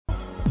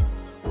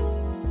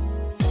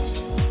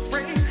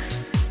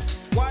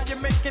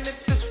making it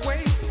this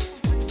way.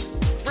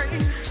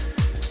 Rain,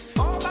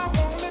 all I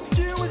wanna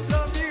do is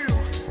love you.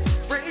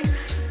 Rain,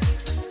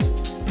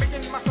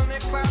 making my sunny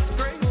clouds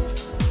gray.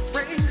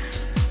 Rain,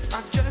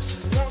 I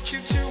just want you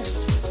to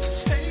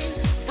stay.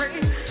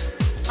 Rain,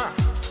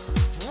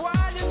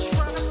 why you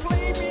trying to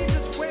play me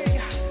this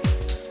way?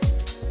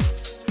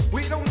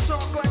 We don't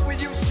talk like we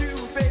used to,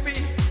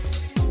 baby.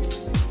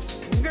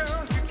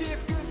 Girl, you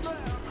give good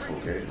love.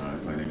 Okay, hi,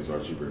 my name is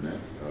Archie Burnett.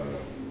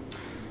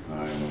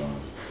 I'm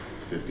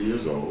 50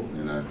 years old,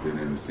 and I've been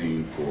in the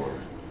scene for,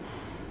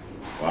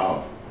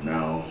 wow,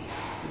 now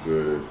a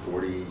good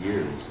 40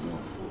 years. No,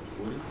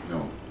 40?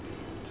 No,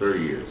 30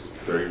 years,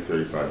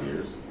 35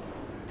 years.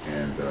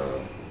 And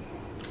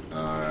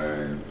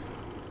I've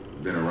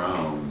been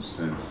around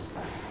since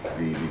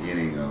the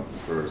beginning of the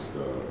first,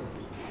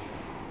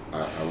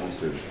 I won't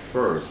say the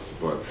first,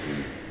 but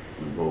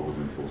when Vogue was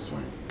in full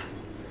swing.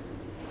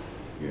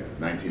 Yeah,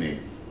 1980.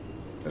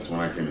 That's when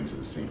I came into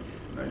the scene,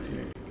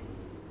 1980.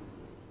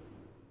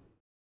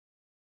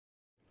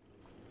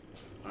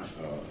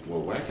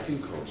 Well,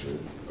 Waackin culture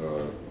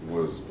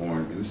was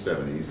born in the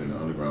 70s in the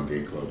underground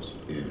gay clubs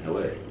in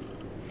LA.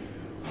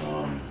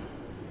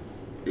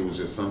 It was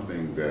just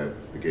something that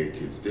the gay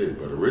kids did,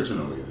 but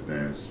originally the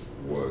dance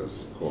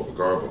was called the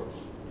garbo.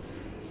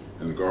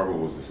 And the garbo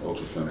was this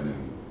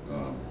ultra-feminine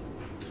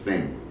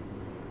thing,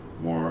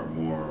 more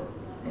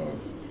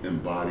of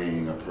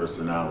embodying a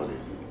personality,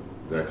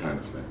 that kind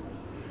of thing.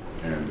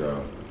 And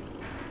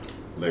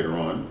later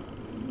on,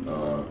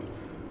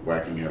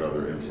 Waackin had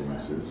other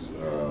influences.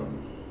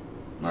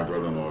 My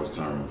brother-in-law is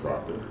Tyrone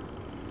Proctor,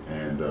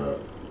 and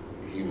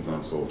he was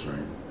on Soul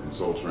Train. And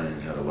Soul Train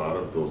had a lot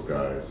of those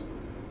guys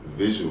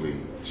visually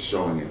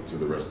showing it to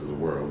the rest of the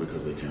world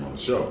because they came on the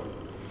show.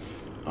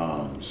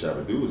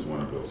 Shabba-Doo is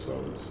one of those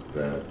fellas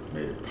that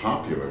made it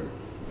popular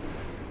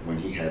when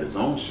he had his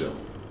own show,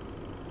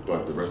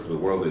 but the rest of the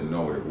world didn't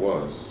know what it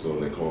was, so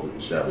they called it the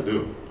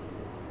Shabba-Doo.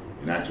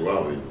 In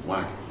actuality, it was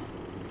Waackin.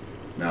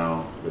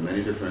 Now, the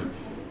many different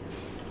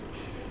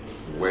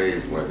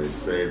ways why they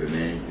say the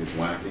name is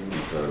Waackin,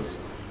 because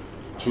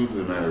truth of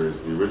the matter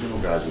is the original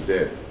guys are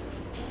dead.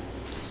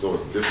 So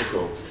it's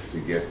difficult to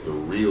get the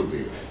real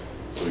deal.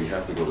 So you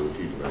have to go to the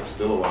people that are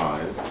still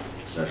alive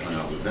that hung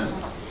out with them.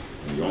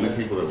 And the only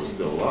people that were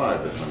still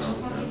alive that hung out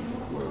with them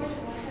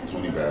was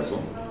Tony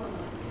Basil,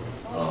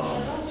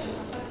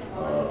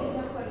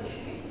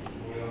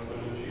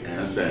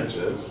 Anna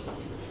Sanchez,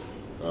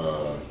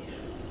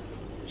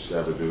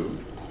 Shabba-Doo,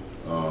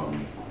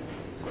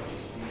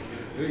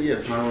 yeah,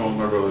 Tyrone,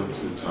 my brother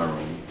too,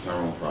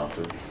 Tyrone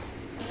Proctor.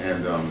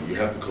 And you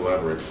have to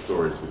collaborate the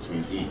stories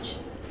between each.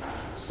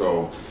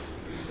 So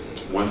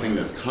one thing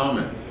that's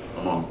common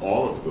among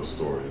all of those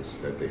stories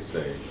that they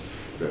say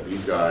is that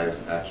these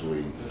guys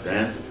actually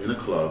danced in a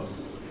club.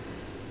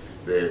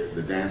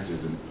 The dance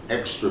is an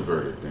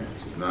extroverted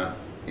dance. It's not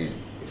in,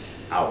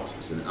 it's out.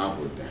 It's an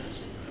outward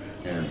dance.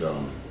 And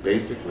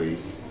basically,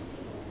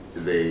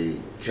 they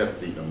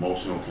kept the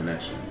emotional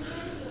connection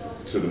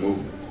to the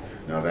movement.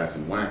 Now that's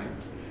in Waackin.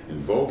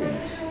 In Voguing,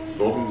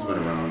 Voguing's been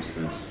around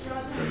since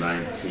the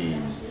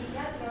 19...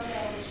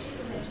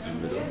 What's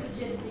time to go?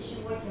 Okay.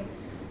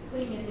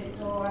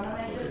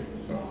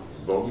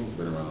 Voguing's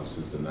been around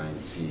since the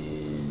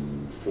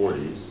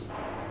 1940s,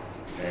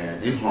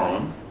 and in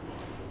Harlem.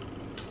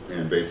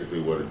 And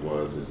basically what it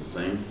was is the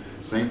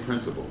same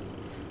principle.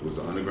 It was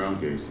the underground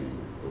gay scene,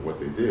 but what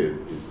they did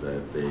is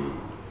that they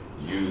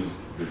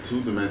used the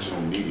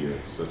two-dimensional media,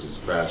 such as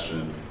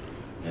fashion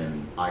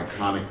and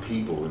iconic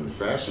people in the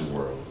fashion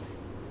world,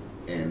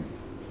 and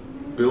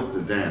built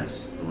the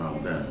dance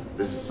around them.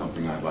 This is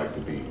something I'd like to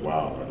be.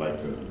 Wow, I'd like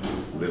to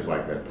live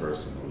like that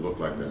person, or look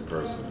like that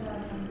person,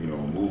 you know,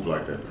 move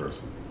like that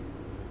person.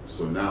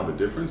 So now the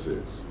difference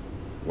is,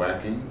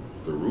 Waackin,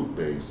 the root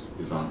base,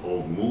 is on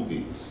old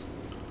movies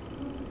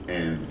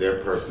and their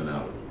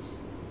personalities.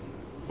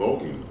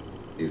 Voguing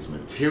is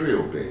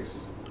material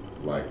based,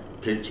 like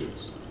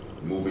pictures,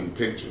 moving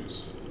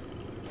pictures,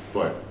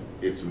 but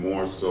it's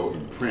more so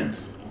in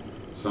print,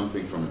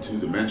 something from a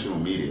two-dimensional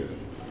media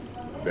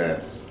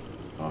that's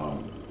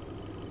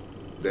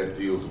that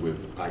deals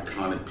with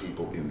iconic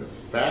people in the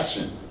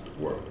fashion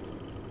world.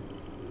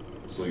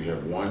 So you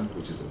have one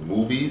which is a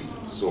movies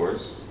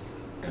source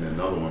and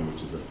another one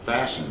which is a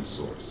fashion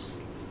source.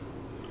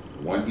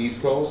 One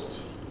East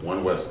Coast,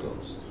 one West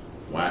Coast.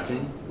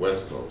 Waackin,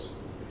 West Coast.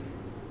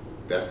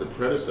 That's the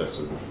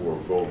predecessor before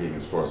voguing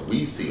as far as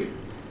we see it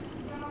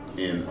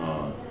in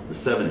the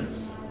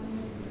 70s.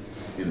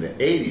 In the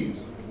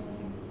 80s,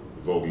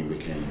 voguing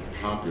became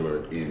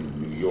popular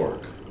in New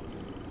York.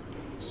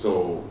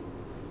 So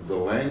the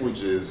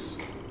languages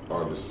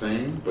are the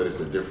same, but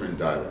it's a different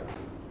dialect.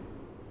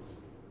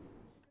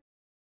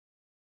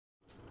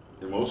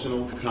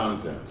 Emotional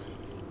content.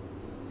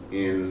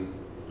 In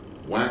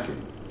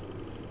Waackin,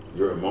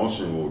 your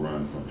emotion will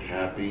run from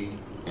happy,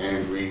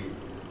 angry,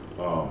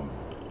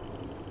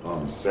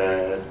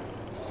 sad,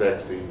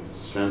 sexy,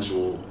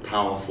 sensual,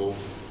 powerful.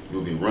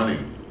 You'll be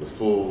running the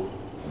full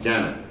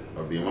gamut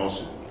of the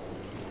emotion.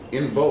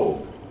 In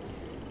Vogue,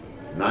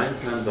 9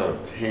 times out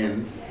of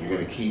 10, you're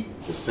going to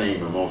keep the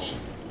same emotion.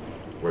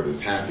 Whether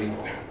it's happy,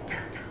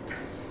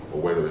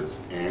 or whether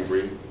it's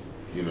angry,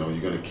 you know,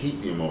 you're going to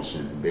keep the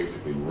emotion and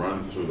basically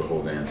run through the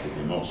whole dance with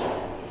the emotion.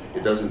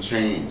 It doesn't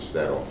change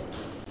that often.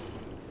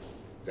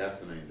 That's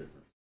the main difference.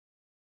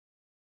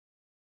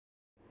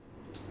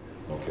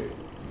 Okay,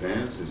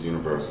 dance is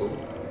universal.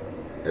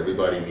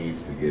 Everybody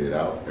needs to get it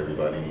out.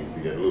 Everybody needs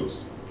to get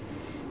loose.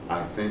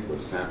 I think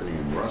what's happening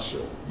in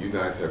Russia, you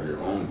guys have your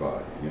own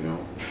vibe, you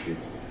know?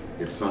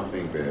 It's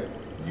something that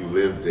you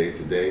live day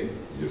to day.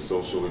 Your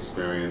social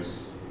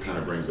experience kind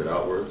of brings it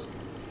outwards.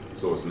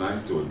 So it's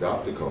nice to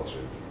adopt the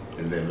culture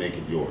and then make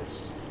it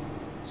yours.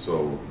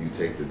 So you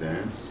take the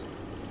dance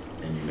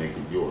and you make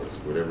it yours.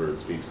 Whatever it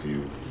speaks to you,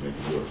 you make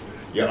it yours.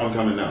 Yeah, I'm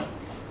coming now.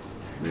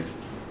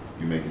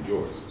 You make it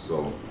yours.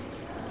 So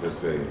let's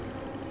say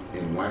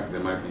in Waackin,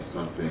 there might be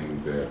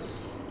something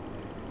that's,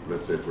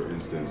 let's say for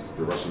instance,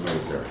 the Russian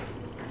military,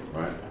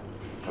 right?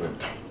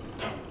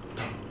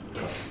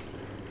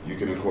 You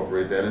can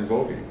incorporate that in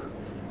voguing,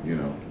 you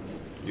know.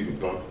 You can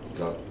duck,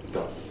 duck,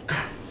 duck,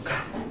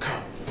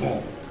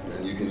 boom,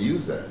 and you can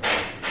use that,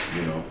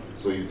 you know.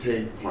 So you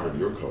take part of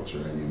your culture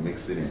and you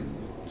mix it in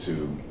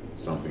to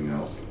something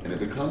else, and it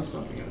becomes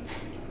something else.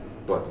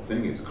 But the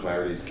thing is,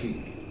 clarity is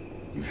key.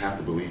 You have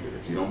to believe it.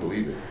 If you don't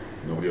believe it,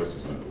 nobody else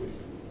is going to believe it.